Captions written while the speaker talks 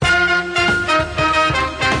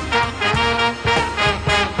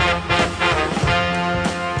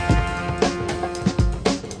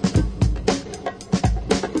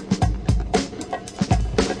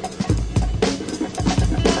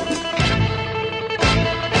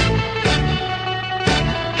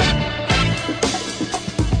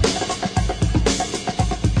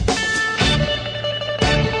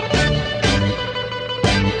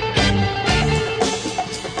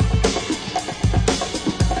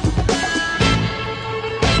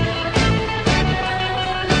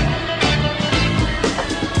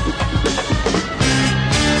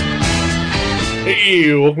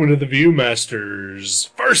Hey, welcome to the Viewmasters.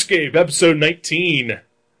 Farscape, episode 19.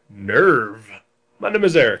 Nerve. My name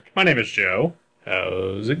is Eric. My name is Joe.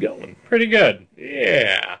 How's it going? Pretty good.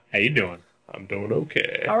 Yeah. How you doing? I'm doing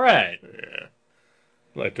okay. All right. Yeah.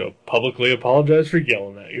 I'd like to publicly apologize for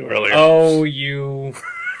yelling at you earlier. Oh, you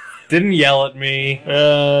didn't yell at me. I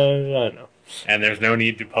know. And there's no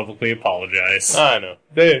need to publicly apologize. I know.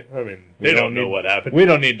 They don't know what happened. We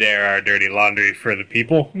don't need to air our dirty laundry for the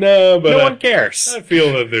people. No, but no one cares. I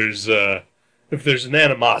feel that if there's an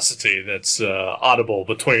animosity that's audible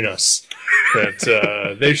between us,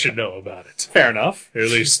 that they should know about it. Fair enough. Or at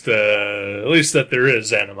least that there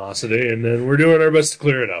is animosity, and then we're doing our best to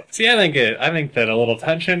clear it up. See, I think that a little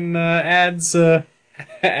tension adds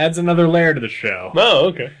another layer to the show. Oh,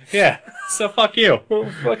 okay. Yeah. So fuck you. Well,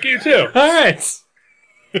 fuck you too. All right.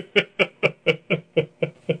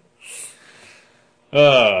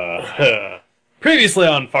 Previously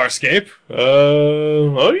on Farscape.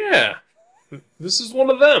 Oh yeah. This is one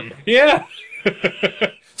of them. Yeah.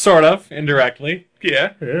 Sort of, indirectly.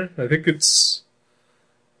 Yeah. I think it's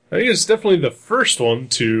definitely the first one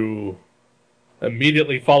to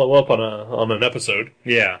immediately follow up on an episode.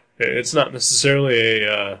 Yeah. It's not necessarily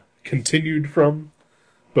a continued from,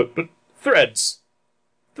 but threads.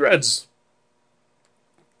 Nerves,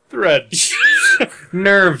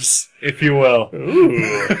 if you will.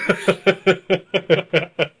 Ooh.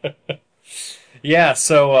 Yeah,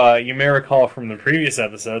 so you may recall from the previous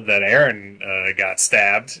episode that Erin got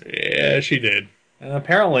stabbed. Yeah, she did. And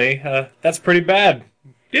apparently, that's pretty bad.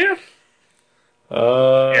 Yeah.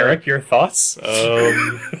 Eric, your thoughts?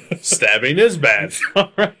 Stabbing is bad.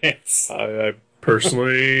 All right. I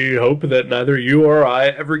personally hope that neither you or I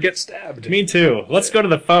ever get stabbed. Me too. Let's go to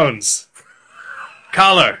the phones.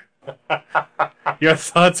 Caller, your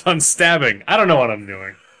thoughts on stabbing? I don't know what I'm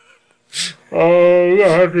doing.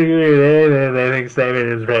 I think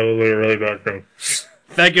stabbing is probably a really bad thing.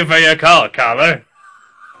 Thank you for your call, caller.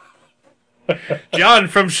 John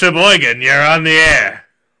from Sheboygan, you're on the air.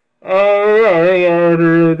 I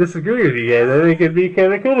don't disagree with you guys. I think it'd be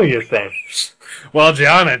kind of cool to get stabbed. Well,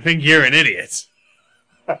 John, I think you're an idiot.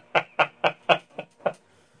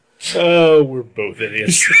 Oh, we're both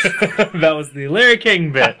idiots. That was the Larry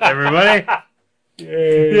King bit, everybody.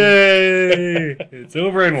 Yay. Yay! It's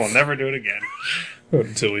over and we'll never do it again.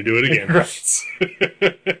 Until we do it again.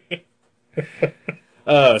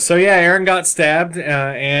 Right. So yeah, Erin got stabbed,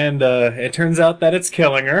 and it turns out that it's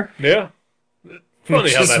killing her. Yeah.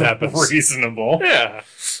 Funny how that happens. Reasonable. Yeah.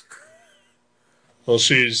 Well,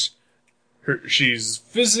 she's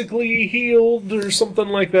physically healed or something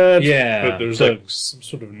like that. Yeah. But there's like some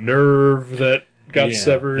sort of nerve that got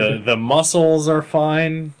severed. The muscles are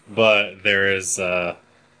fine, but there is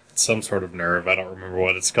some sort of nerve. I don't remember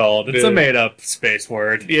what it's called. It's a made-up space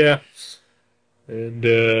word. Yeah. And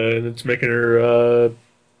it's making her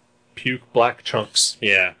puke black chunks.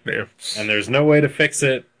 Yeah. Yeah. And there's no way to fix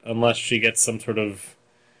it unless she gets some sort of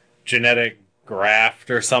genetic graft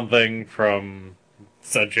or something from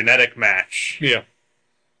a genetic match. Yeah.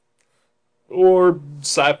 Or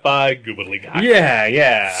sci-fi goobly-gok.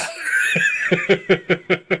 Yeah.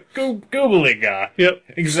 Goobly-gok. Yep.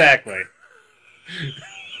 Exactly.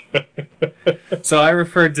 So I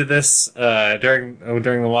referred to this during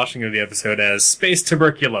the watching of the episode as space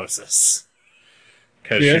tuberculosis.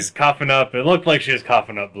 Because she's coughing up. It looked like she was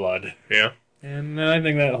coughing up blood. Yeah. And I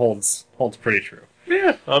think that holds pretty true.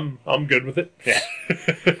 Yeah, I'm good with it. Yeah.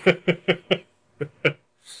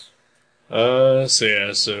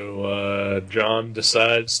 So John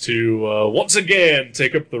decides to once again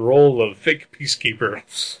take up the role of fake peacekeeper,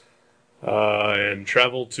 and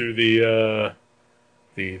travel to the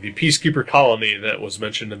peacekeeper colony that was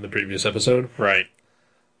mentioned in the previous episode. Right.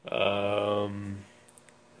 And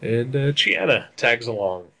Chiana tags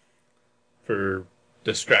along for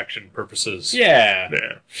distraction purposes. Yeah.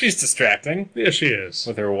 Yeah. She's distracting. Yeah, she is.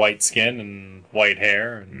 With her white skin and white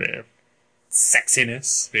hair and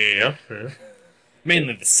sexiness. Yeah.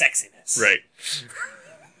 Mainly the sexiness. Right.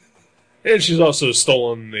 And she's also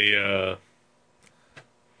stolen the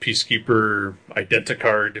Peacekeeper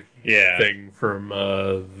Identicard thing from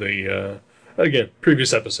the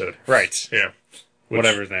previous episode. Right. Yeah.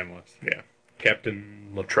 Whatever his name was. Yeah.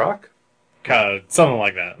 Captain Latroc? Something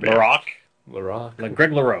like that. Yeah. LaRock.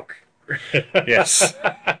 Greg LaRoque. Yes.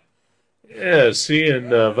 Yes, he and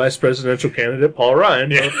vice presidential candidate Paul Ryan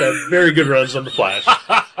both had very good runs on The Flash.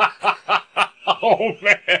 Oh,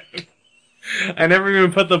 man. I never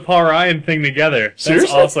even put the Paul Ryan thing together. That's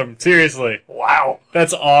Seriously? awesome. Seriously. Wow.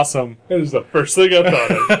 That's awesome. That is the first thing I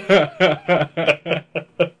thought of.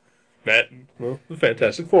 That, well, the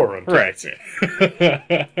Fantastic Four run. Right.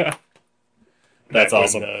 That's Back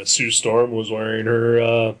awesome. When, Sue Storm was wearing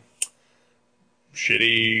her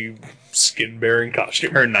shitty skin-bearing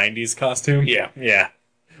costume. Her 90s costume? Yeah. Yeah.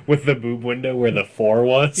 With the boob window where the 4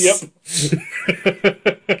 was? Yep.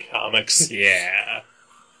 Comics. Yeah.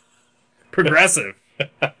 Progressive.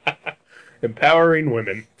 Empowering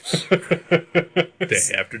women.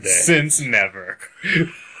 Day after day. Since never.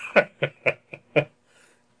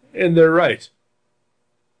 And they're right.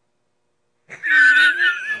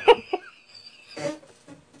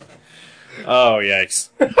 Oh, yikes.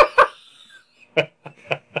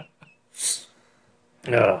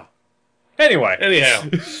 Anyway. Anyhow.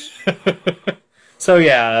 So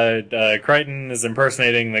yeah, Crichton is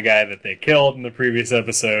impersonating the guy that they killed in the previous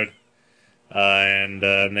episode. And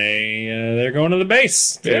they're going to the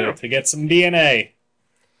base to get some DNA.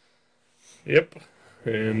 Yep.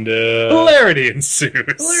 And hilarity ensues.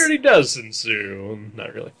 Hilarity does ensue.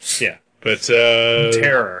 Not really. Yeah. But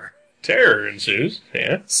terror. Terror ensues.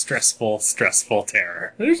 Yeah. Stressful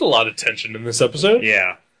terror. There's a lot of tension in this episode.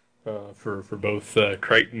 Yeah. For both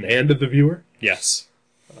Crichton and the viewer. Yes.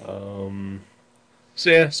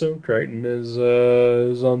 So Crichton is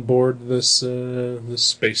on board this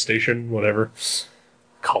space station, whatever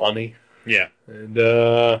colony. Yeah.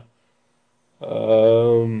 And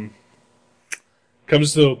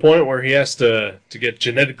comes to a point where he has to get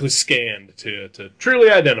genetically scanned to truly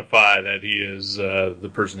identify that he is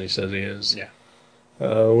the person he says he is. Yeah.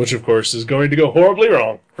 Which of course is going to go horribly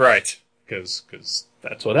wrong. Right. Because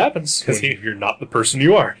that's what happens when Because you're not the person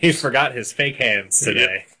you are. He forgot his fake hands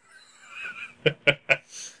today.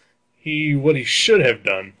 What he should have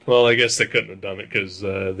done. Well, I guess they couldn't have done it because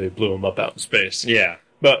they blew him up out in space. Yeah.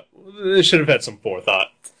 But they should have had some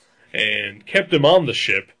forethought and kept him on the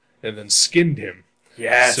ship and then skinned him.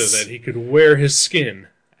 Yes. So that he could wear his skin.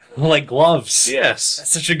 Like gloves. Yes.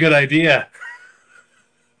 That's such a good idea.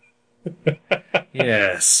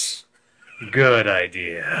 Yes. Good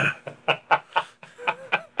idea.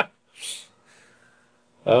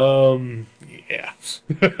 Yeah.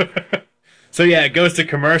 So yeah, it goes to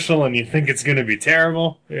commercial and you think it's going to be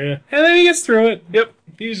terrible. Yeah. And then he gets through it. Yep.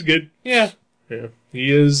 He's good. Yeah. Yeah.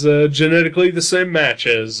 He is genetically the same match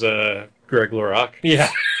as Greg LaRock. Yeah.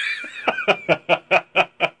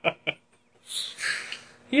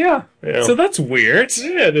 Yeah. Yeah. So that's weird.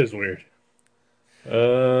 Yeah, it is weird.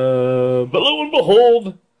 But lo and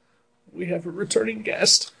behold, we have a returning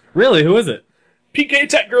guest. Really? Who is it? PK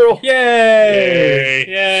Tech Girl. Yay!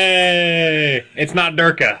 Yay! It's not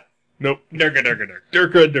Durka. Nope. Durka.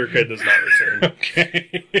 Durka does not return.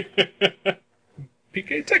 Okay.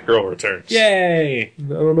 PK Tech Girl returns. Yay! I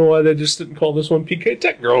don't know why they just didn't call this one PK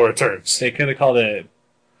Tech Girl returns. They could have called it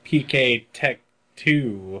PK Tech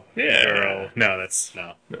 2 Yeah. Girl. No, that's...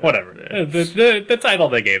 No. Whatever. Yeah. The title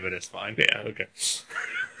they gave it is fine. Yeah, okay.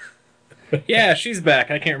 Yeah, she's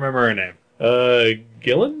back. I can't remember her name.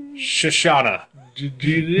 Gillen? Shoshana.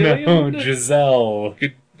 No, Giselle.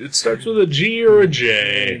 It starts with a G or a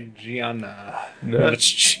J. Gianna. No, It's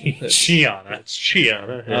Gianna. It's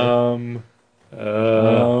Chiana.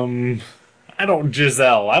 Yeah. I don't...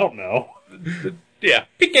 Giselle. I don't know. Yeah.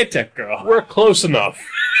 PK Tech Girl. We're close enough.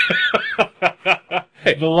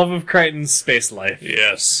 Hey. The love of Crichton's space life.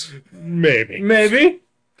 Yes. Maybe. Maybe.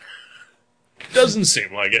 Doesn't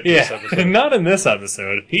seem like it in this episode. Not in this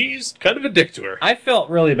episode. He's kind of a dick to her. I felt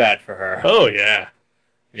really bad for her. Oh, yeah.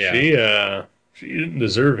 Yeah. She didn't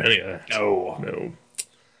deserve any of that. No.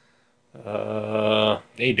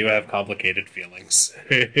 They do have complicated feelings.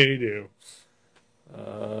 They do.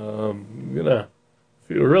 I'm gonna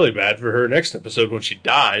feel really bad for her next episode when she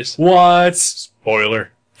dies. What?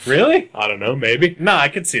 Spoiler. Really? I don't know, maybe. No, I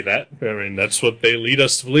could see that. I mean, that's what they lead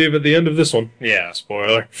us to believe at the end of this one. Yeah.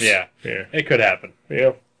 Spoiler. Yeah. Yeah. It could happen.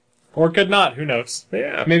 Yeah. Or could not. Who knows?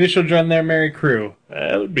 Yeah. Maybe she'll join their merry crew.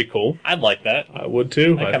 That would be cool. I'd like that. I would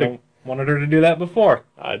too. I kind of wanted her to do that before.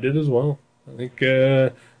 I did as well. I think,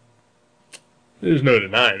 there's no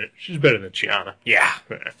denying it. She's better than Chiana. Yeah.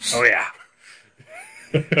 Oh, yeah.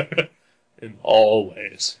 In all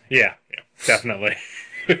ways. Yeah. Definitely.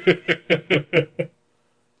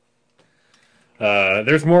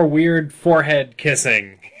 There's more weird forehead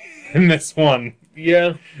kissing in this one.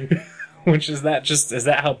 Yeah. Which is that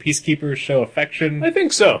how peacekeepers show affection? I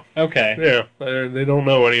think so. Okay. Yeah. They don't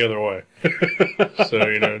know any other way.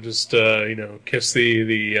 So, just, kiss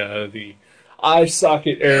the eye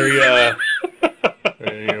socket area,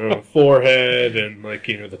 and, forehead, and,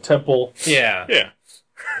 the temple. Yeah. Yeah.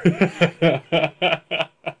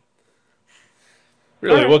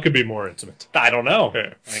 Really, what could be more intimate? I don't know.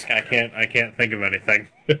 Yeah. I can't think of anything.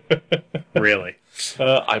 Really.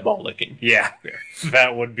 Eyeball licking. Yeah.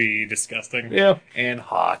 That would be disgusting. Yeah. And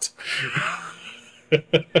hot.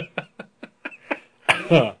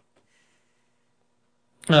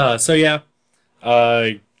 So yeah,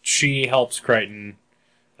 she helps Crichton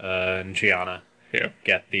and Gianna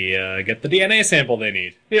get the DNA sample they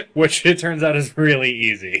need. Yep. Which it turns out is really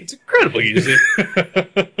easy. It's incredibly easy.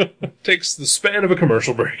 It takes the span of a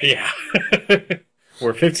commercial break. Yeah.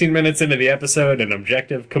 We're 15 minutes into the episode and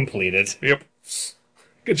objective completed. Yep.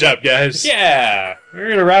 Good job, guys. Yeah, we're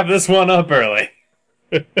gonna wrap this one up early.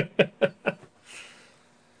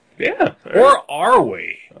 Yeah. Or are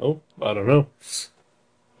we? Oh, I don't know.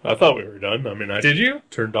 I thought we were done. I mean, I Did you?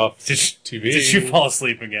 turned off TV. Did you fall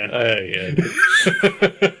asleep again? Yeah.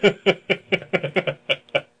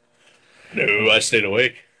 No, I stayed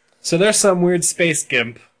awake. So there's some weird space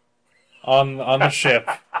gimp on the ship.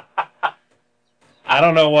 I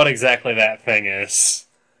don't know what exactly that thing is.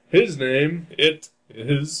 His name,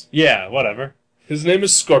 his Yeah, whatever. name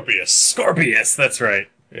is Scorpius. Scorpius, that's right.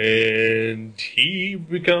 And he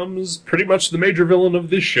becomes pretty much the major villain of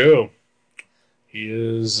this show. He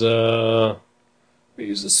is,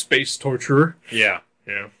 he's a space torturer. Yeah.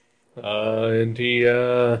 Yeah. And he,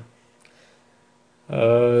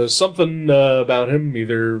 something about him,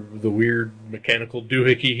 either the weird mechanical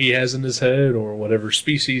doohickey he has in his head or whatever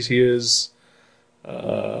species he is,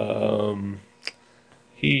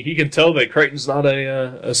 he can tell that Crichton's not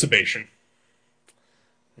a Sebacean.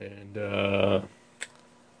 And,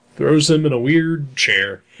 throws him in a weird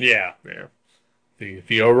chair. Yeah. Yeah.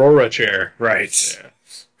 The Aurora chair. Right. Yeah.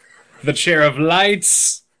 The chair of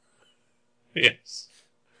lights. Yes.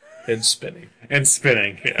 And spinning. And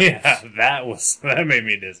spinning. Yeah. That made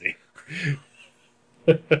me dizzy.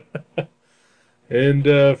 And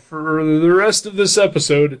for the rest of this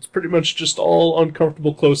episode, it's pretty much just all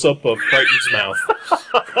uncomfortable close-up of Crichton's mouth.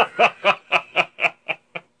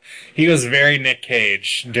 He was very Nick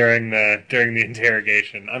Cage during the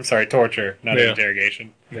interrogation. I'm sorry, torture, not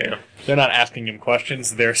interrogation. Yeah. They're not asking him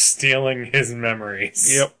questions, they're stealing his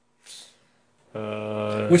memories. Yep.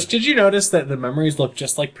 Which, did you notice that the memories look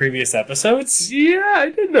just like previous episodes? Yeah, I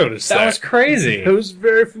did notice that. That was crazy. It was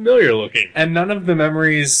very familiar looking. And none of the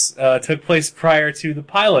memories took place prior to the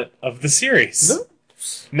pilot of the series. No.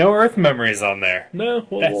 No Earth memories on there. No,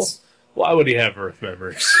 well, why would he have Earth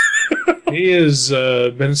memories? He has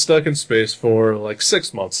been stuck in space for like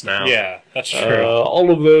 6 months now. Yeah, that's true. All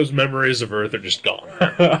of those memories of Earth are just gone.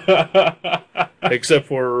 Except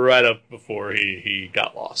for right up before he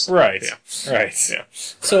got lost. Right. Yeah. Right. Yeah.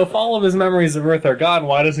 So if all of his memories of Earth are gone,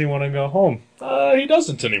 why does he want to go home? He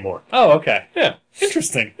doesn't anymore. Oh, okay. Yeah.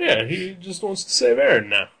 Interesting. Yeah, he just wants to save Aaron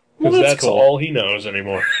now. Well, Because that's that's cool. all he knows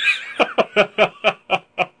anymore.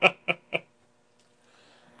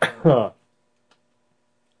 Huh.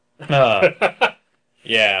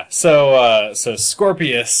 Yeah. So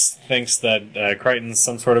Scorpius thinks that Crichton's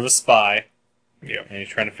some sort of a spy. Yeah. And he's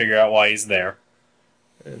trying to figure out why he's there.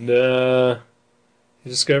 And he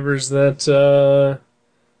discovers that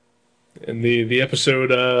in the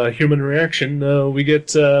episode Human Reaction, we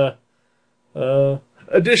get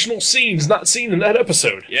additional scenes not seen in that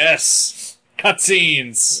episode. Yes.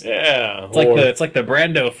 Cutscenes. Yeah. It's like the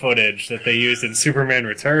Brando footage that they used in Superman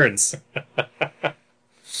Returns.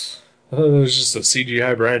 It was just a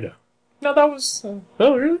CGI Brando. No, that was.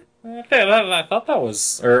 Oh, really? I thought that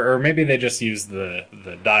was, or maybe they just used the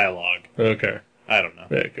dialogue. Okay. I don't know.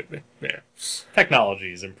 Yeah, it could be. Yeah.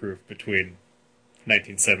 Technology has improved between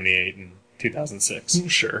 1978 and 2006.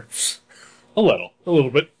 Sure. A little. A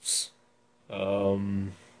little bit. So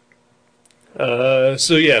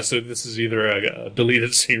this is either a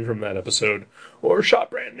deleted scene from that episode or shot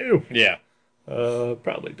brand new. Yeah.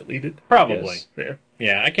 Probably deleted. Probably. Yes. Yeah.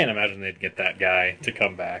 Yeah, I can't imagine they'd get that guy to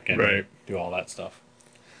come back and do all that stuff.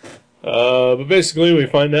 But basically we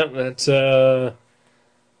find out that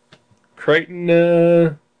Crichton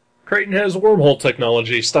has wormhole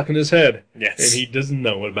technology stuck in his head. Yes. And he doesn't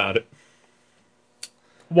know about it.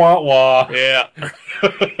 Wah wah. Yeah.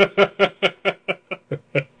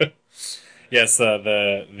 Yes,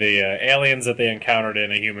 the aliens that they encountered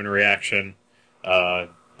in A Human Reaction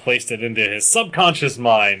placed it into his subconscious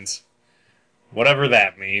mind. Whatever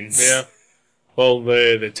that means. Yeah. Well,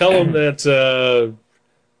 they tell him that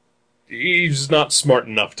he's not smart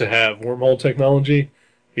enough to have wormhole technology,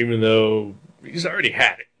 even though he's already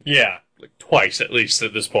had it. Yeah. Like twice, at least,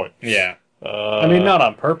 at this point. Yeah. I mean, not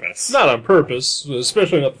on purpose. Not on purpose,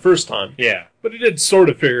 especially not the first time. Yeah. But he did sort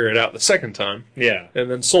of figure it out the second time. Yeah. And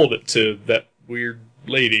then sold it to that weird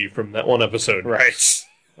lady from that one episode. Right.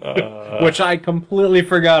 Which I completely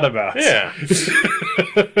forgot about. Yeah.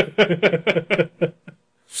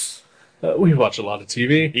 We watch a lot of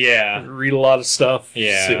TV. Yeah. Read a lot of stuff.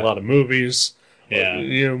 Yeah. See a lot of movies.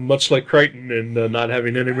 Yeah. Much like Crichton and not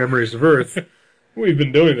having any memories of Earth, we've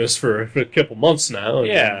been doing this for a couple months now.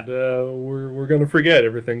 Yeah. And we're going to forget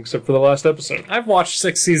everything except for the last episode. I've watched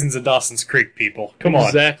 6 seasons of Dawson's Creek, people. Come on.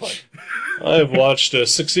 Exactly. I've watched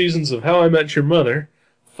 6 seasons of How I Met Your Mother,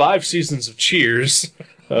 5 seasons of Cheers,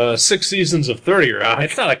 6 seasons of 30 Rock.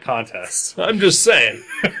 It's not a contest. I'm just saying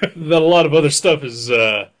that a lot of other stuff has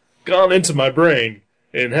gone into my brain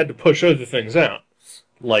and had to push other things out.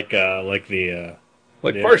 Like Farscape.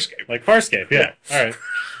 Like Farscape, yeah. All right.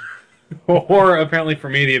 Or apparently for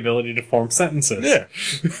me, the ability to form sentences. Yeah.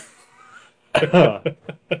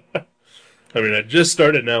 I mean, I just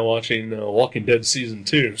started now watching Walking Dead Season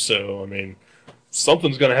 2, so, I mean,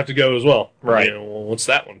 something's going to have to go as well. Right. Once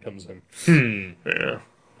that one comes in. Yeah.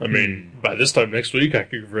 I mean, by this time next week, I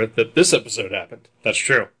could forget that this episode happened. That's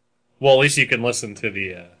true. Well, at least you can listen to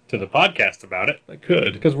the podcast about it. I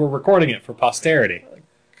could. Because we're recording it for posterity.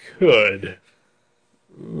 Could.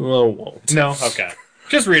 Well, won't. No? Okay.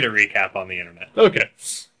 Just read a recap on the internet. Okay.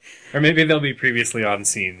 Or maybe they'll be previously on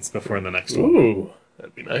scenes before the next one. Ooh,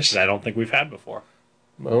 that'd be nice. That I don't think we've had before.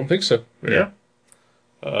 I don't think so. Yeah.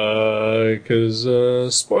 Because,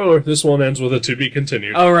 spoiler, this one ends with a to be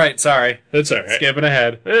continued. Oh, right. Sorry. It's alright. Skipping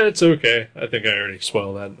ahead. It's okay. I think I already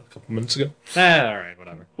spoiled that a couple minutes ago. Alright,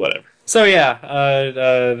 whatever. Whatever. So, yeah,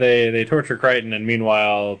 they torture Crichton, and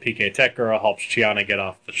meanwhile, PK Tech Girl helps Chiana get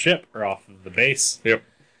off the ship, or off of the base. Yep.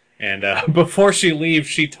 And before she leaves,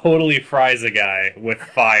 she totally fries a guy with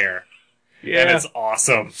fire. Yeah. And it's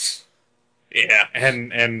awesome. Yeah.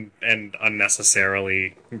 And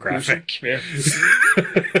unnecessarily graphic. Yeah.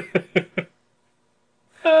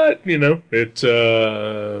 It,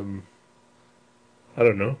 I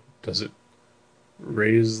don't know. Does it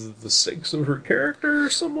raise the stakes of her character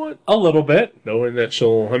somewhat? A little bit. Knowing that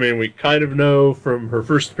we kind of know from her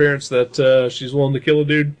first appearance that she's willing to kill a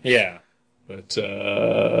dude. Yeah. But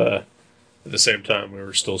at the same time, we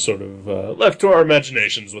were still sort of left to our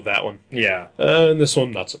imaginations with that one. Yeah. And this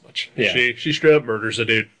one, not so much. Yeah. She straight up murders a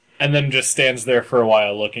dude. And then just stands there for a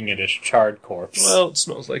while looking at his charred corpse. Well, it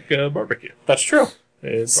smells like barbecue. That's true.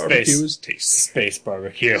 And Space. barbecue is tasty. Space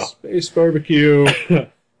barbecue. Space barbecue,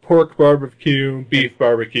 pork barbecue, beef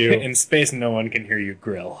barbecue. In space, no one can hear you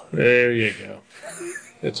grill. There you go.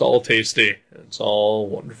 It's all tasty. It's all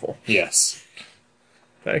wonderful. Yes.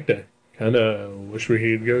 In fact, I kind of wish we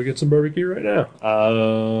could go get some barbecue right now.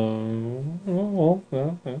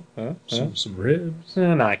 Some ribs.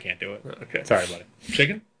 No, I can't do it. Okay. Sorry, buddy.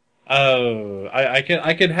 Chicken? Oh, I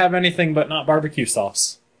could have anything but not barbecue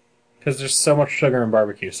sauce. Because there's so much sugar in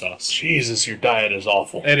barbecue sauce. Jesus, your diet is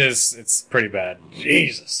awful. It is. It's pretty bad.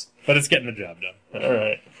 Jesus. But it's getting the job done. All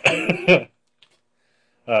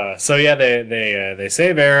right. So yeah, they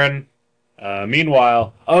save Aaron.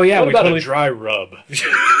 Meanwhile, oh yeah, what we about totally a dry rub?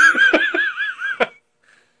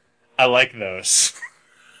 I like those.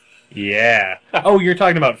 Yeah. Oh, you're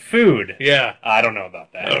talking about food. Yeah. I don't know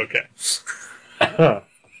about that. Okay.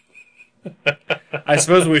 I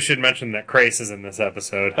suppose we should mention that Crace is in this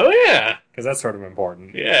episode. Oh yeah. Because that's sort of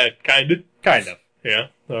important. Yeah, kind of. Kind of. Yeah.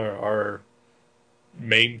 Our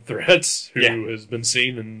main threat, who has been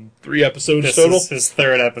seen in 3 episodes This total. is his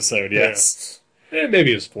 3rd episode, yes. Yeah,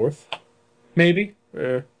 maybe his 4th. Maybe?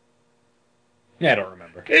 Yeah, I don't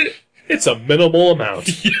remember. It's a minimal amount.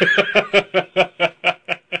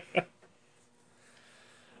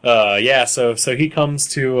 Yeah, so he comes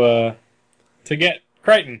to get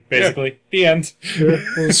Crichton, basically. The end.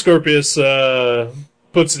 Well, Scorpius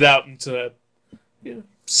puts it out into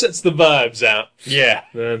sets the vibes out. Yeah.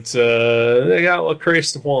 That they got what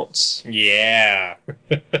Christ wants. Yeah.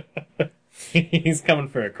 He's coming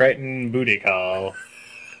for a Crichton booty call.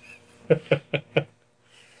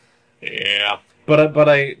 Yeah.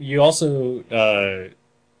 But you also,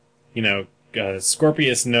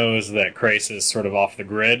 Scorpius knows that Crace is sort of off the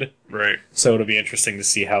grid. Right. So it'll be interesting to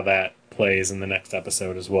see how that plays in the next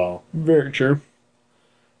episode as well. Very true.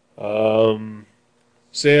 And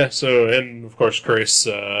of course Crace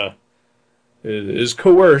is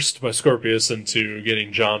coerced by Scorpius into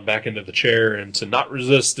getting John back into the chair and to not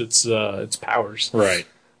resist its powers. Right.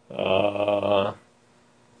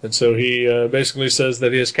 And so he basically says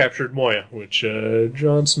that he has captured Moya, which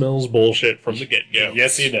John smells bullshit from the get-go.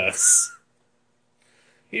 Yes, he does.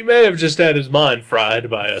 He may have just had his mind fried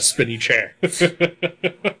by a spinny chair.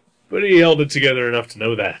 But he held it together enough to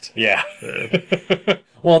know that. Yeah.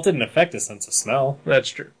 Well, it didn't affect his sense of smell. That's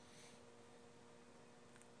true.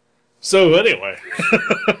 So anyway,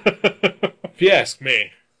 if you ask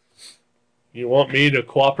me, you want me to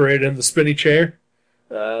cooperate in the spinny chair?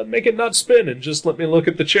 Make it not spin and just let me look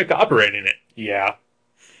at the chick operating it. Yeah.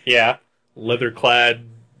 Yeah. Leather-clad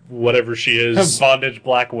whatever she is. Bondage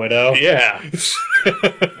Black Widow. Yeah.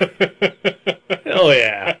 Hell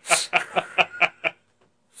yeah.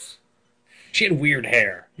 She had weird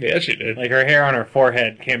hair. Yeah, she did. Like, her hair on her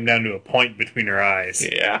forehead came down to a point between her eyes.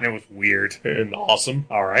 Yeah. And it was weird. And awesome.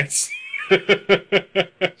 All right.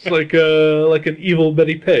 It's like an evil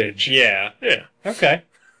Betty Page. Yeah. Yeah. Okay.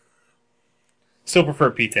 Still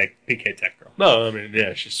prefer PK Tech Girl. No, I mean,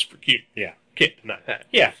 yeah, she's super cute. Yeah. Can't deny that.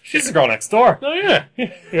 Yeah, she's the girl next door. Oh, yeah.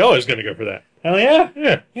 You're always going to go for that. Hell yeah.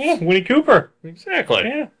 Yeah. Yeah, Winnie Cooper. Exactly.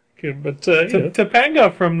 Yeah. Okay, but, you know.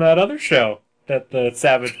 Topanga from that other show that the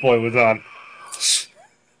Savage Boy was on.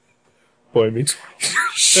 Boy Meets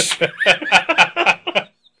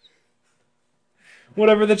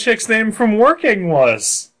Whatever the chick's name from Working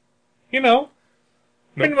was. You know.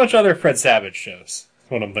 Pretty much other Fred Savage shows.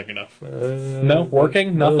 That's what I'm thinking of. No?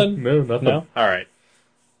 Working? Nothing? No, nothing. No? Alright.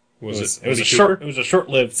 It was a short-lived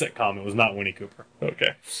sitcom. It was not Winnie Cooper.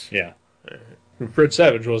 Okay. Yeah. Fred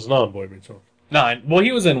Savage wasn't on Boy Meets World. No, well,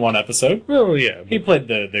 he was in one episode. Well, yeah. He played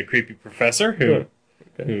the creepy professor who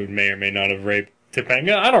may or may not have raped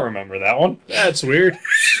Topanga. I don't remember that one. That's weird.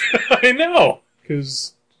 I know.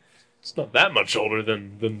 Because it's not that much older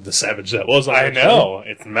than the Savage that was on I that show. know.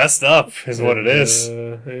 It's messed up, is what it is.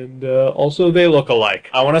 And also, they look alike.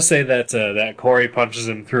 I want to say that Corey punches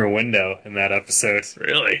him through a window in that episode.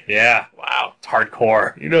 Really? Yeah. Wow. It's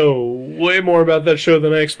hardcore. You know way more about that show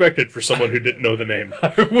than I expected for someone who didn't know the name.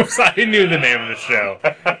 I knew the name of the show.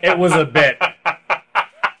 It was a bit.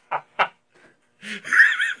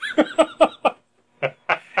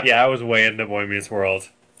 Yeah, I was way into Boy Meets World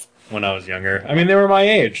when I was younger. I mean, they were my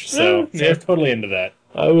age, so I was totally into that.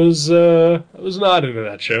 I was not into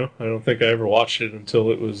that show. I don't think I ever watched it until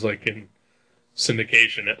it was like in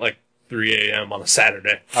syndication at like 3 a.m. on a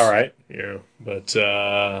Saturday. All right. You know, but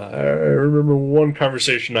I remember one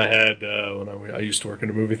conversation I had when I used to work in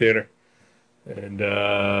a movie theater, and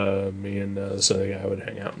me and this other guy would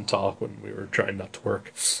hang out and talk when we were trying not to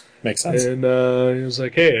work. Makes sense. And he was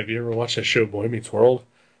like, "Hey, have you ever watched that show Boy Meets World?" I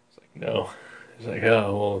was like, "No." He's like,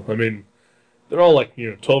 "Oh, well, I mean, they're all like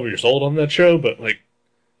 12 years old on that show, but like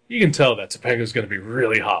you can tell that Topanga's going to be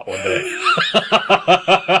really hot one day."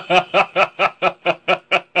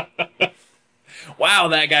 Wow,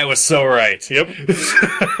 that guy was so right. Yep.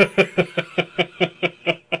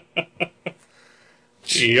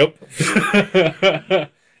 Yep.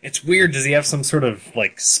 It's weird. Does he have some sort of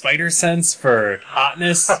like spider sense for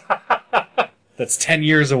hotness that's 10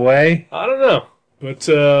 years away? I don't know. But,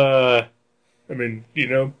 I mean,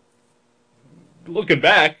 looking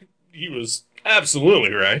back, he was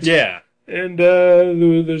absolutely right. Yeah. And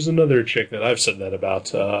there's another chick that I've said that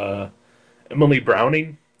about, Emily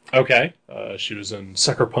Browning. Okay. She was in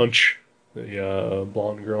Sucker Punch, the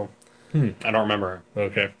blonde girl. I don't remember her.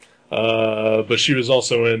 Okay. But she was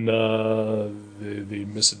also in the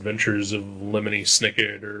Misadventures of Lemony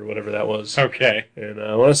Snicket or whatever that was. Okay. And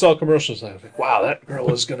when I saw commercials, I was like, wow, that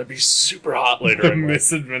girl is going to be super hot later The in life.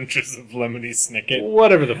 Misadventures of Lemony Snicket.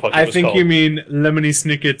 Whatever the fuck it I was think called. you mean Lemony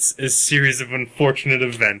Snicket's A Series of Unfortunate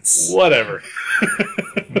Events. Whatever.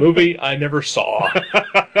 Movie I never saw.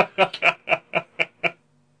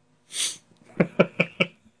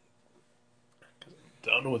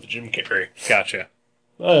 Done with Jim Carrey. Gotcha.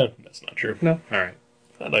 That's not true. No? Alright.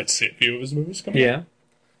 I'd like to see a few of his movies come out. Yeah.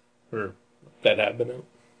 Or that have been out.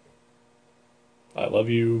 I Love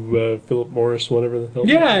You, Philip Morris, whatever the hell.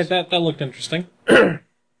 Yeah, that looked interesting. With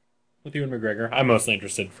Ewan McGregor. I'm mostly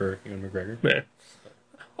interested for Ewan McGregor. Yeah.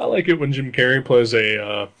 I like it when Jim Carrey plays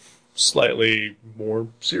a slightly more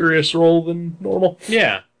serious role than normal.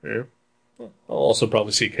 Yeah. Yeah. I'll also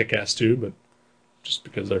probably see Kick-Ass 2, but just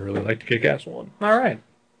because I really liked Kick-Ass 1. Alright.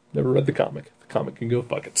 Never read the comic. The comic can go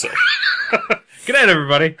fuck itself. Good night,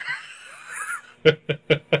 everybody.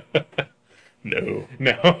 No.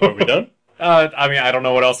 No. Are we done? I mean, I don't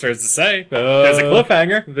know what else there is to say. There's a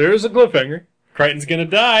cliffhanger. There's a cliffhanger. Crichton's gonna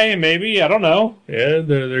die, maybe. I don't know. Yeah,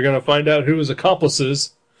 they're gonna find out who his accomplice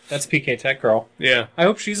is. That's PK Tech Girl. Yeah. I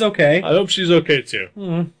hope she's okay. I hope she's okay,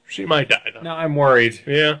 too. She might die, though. Now I'm worried.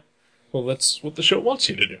 Yeah. Well, that's what the show wants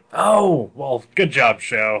you to do. Oh, well, good job,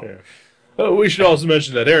 show. Yeah. Oh, we should also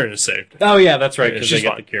mention that Erin is saved. Oh, yeah, that's right, because Yeah, they she's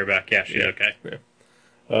get the cure back. Yeah, she's okay.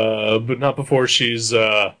 Yeah. But not before she's,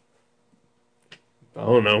 I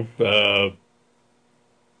don't know,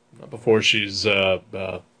 not before she's,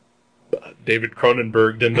 David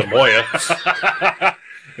Cronenberg'd into Moya.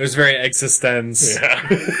 It was very existence. Yeah.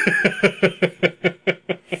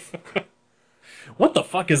 What the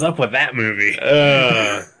fuck is up with that movie?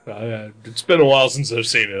 It's been a while since I've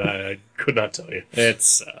seen it. I could not tell you.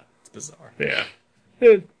 It's bizarre. Yeah.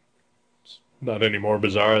 It's not any more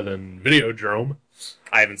bizarre than Videodrome.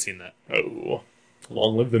 I haven't seen that. Oh,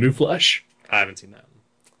 long live the new Flash. I haven't seen that.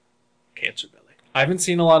 Cancer Belly. I haven't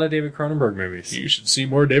seen a lot of David Cronenberg movies. You should see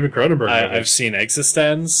more David Cronenberg movies. I've seen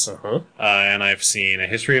Existence, and I've seen A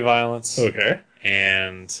History of Violence. Okay.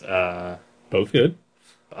 And both good.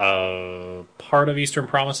 Part of Eastern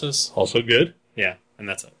Promises. Also good. Yeah, and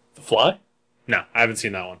that's it. The Fly? No, I haven't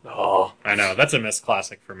seen that one. Oh. I know. That's a missed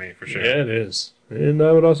classic for me, for sure. Yeah, it is. And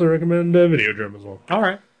I would also recommend Videodrome as well. All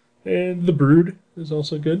right. And The Brood is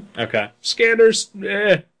also good. Okay. Scanners,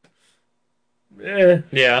 Yeah.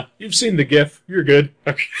 You've seen the GIF. You're good.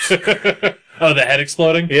 Okay. Oh, the head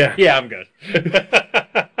exploding? Yeah. Yeah, I'm good.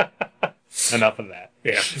 Enough of that.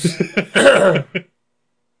 Yeah.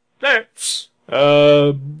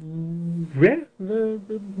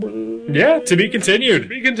 Yeah, to be continued. To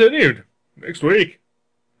be continued. Next week.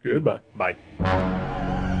 Goodbye. Bye.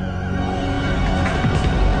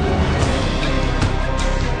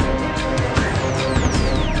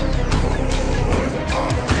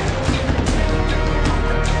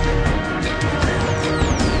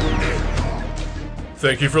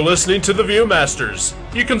 Thank you for listening to The Viewmasters.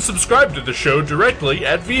 You can subscribe to the show directly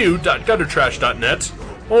at view.guttertrash.net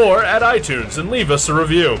or at iTunes and leave us a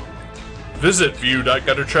review. Visit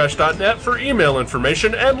view.guttertrash.net for email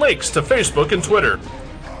information and links to Facebook and Twitter.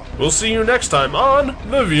 We'll see you next time on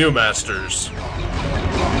The Viewmasters.